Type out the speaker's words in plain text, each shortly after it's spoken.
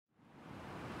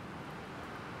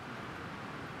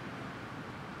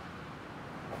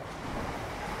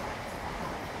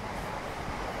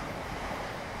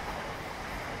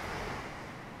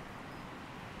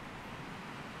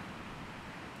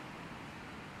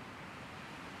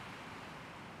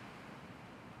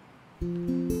At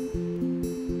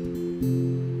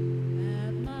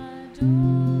my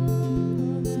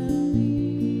door the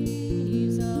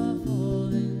leaves are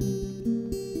falling.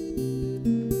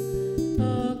 A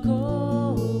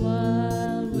cold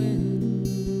wild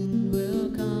wind will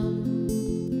come.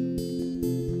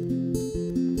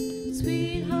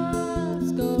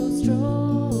 Sweethearts go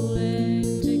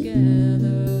strolling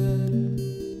together,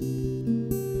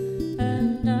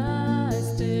 and I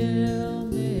still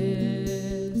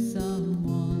miss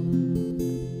someone.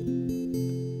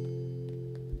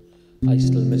 I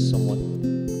still miss someone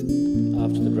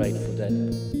after the Grateful Dead.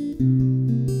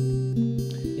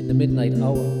 In the midnight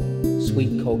hour,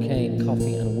 sweet cocaine,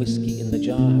 coffee and whiskey in the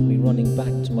jar have me running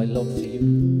back to my love for you,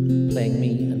 playing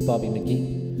me and Bobby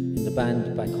McGee in the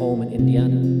band back home in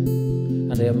Indiana.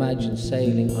 And I imagine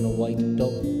sailing on a white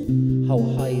dove, how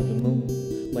high the moon,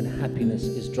 when happiness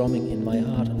is drumming in my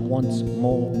heart once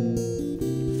more.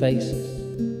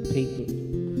 Faces, people,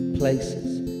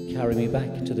 places carry me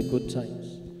back to the good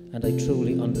times, and I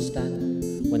truly understand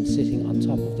when sitting on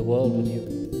top of the world with you,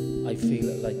 I feel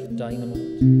it like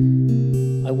dynamite.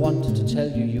 I wanted to tell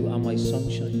you you are my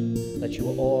sunshine, that you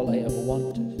are all I ever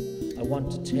wanted. I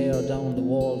want to tear down the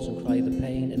walls and cry the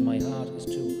pain in my heart is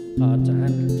too hard to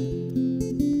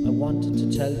handle. I wanted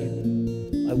to tell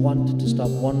you, I wanted to stop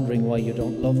wondering why you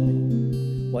don't love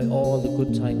me, why all the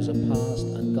good times are past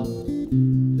and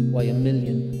gone, why a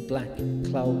million black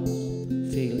clouds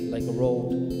feel like a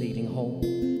road leading home,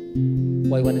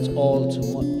 why when it's all too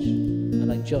much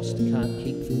and I just can't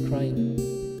keep from crying,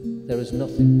 there is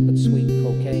nothing but sweet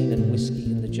cocaine and whiskey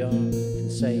in the jar can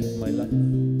save my life.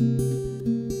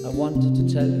 I wanted to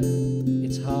tell you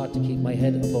it's hard to keep my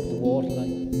head above the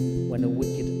waterline when a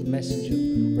wicked messenger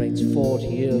rains 40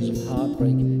 years of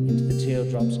heartbreak into the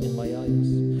teardrops in my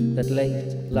eyes, that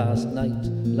late last night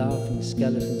laughing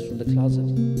skeletons from the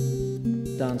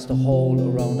closet danced a hole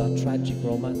around our tragic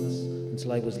romance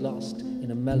until I was lost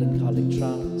in a melancholic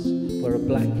trance where a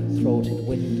black-throated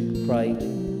wind cried,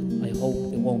 I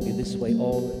hope it won't be this way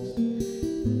always.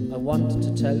 I wanted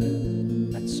to tell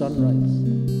you at sunrise,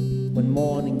 when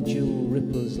morning dew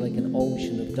ripples like an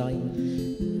ocean of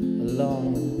diamonds, a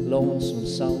long, lonesome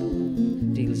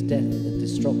sound deals death and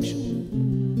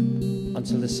destruction,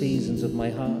 until the seasons of my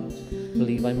heart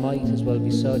believe I might as well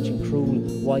be searching cruel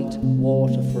white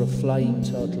water for a flying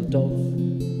turtle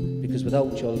dove, because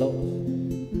without your love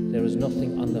there is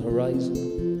nothing on the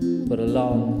horizon but a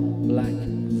long black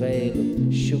veil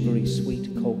of sugary sweet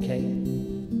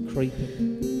cocaine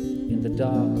creeping in the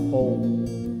dark hole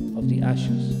of the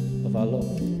ashes of our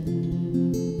love.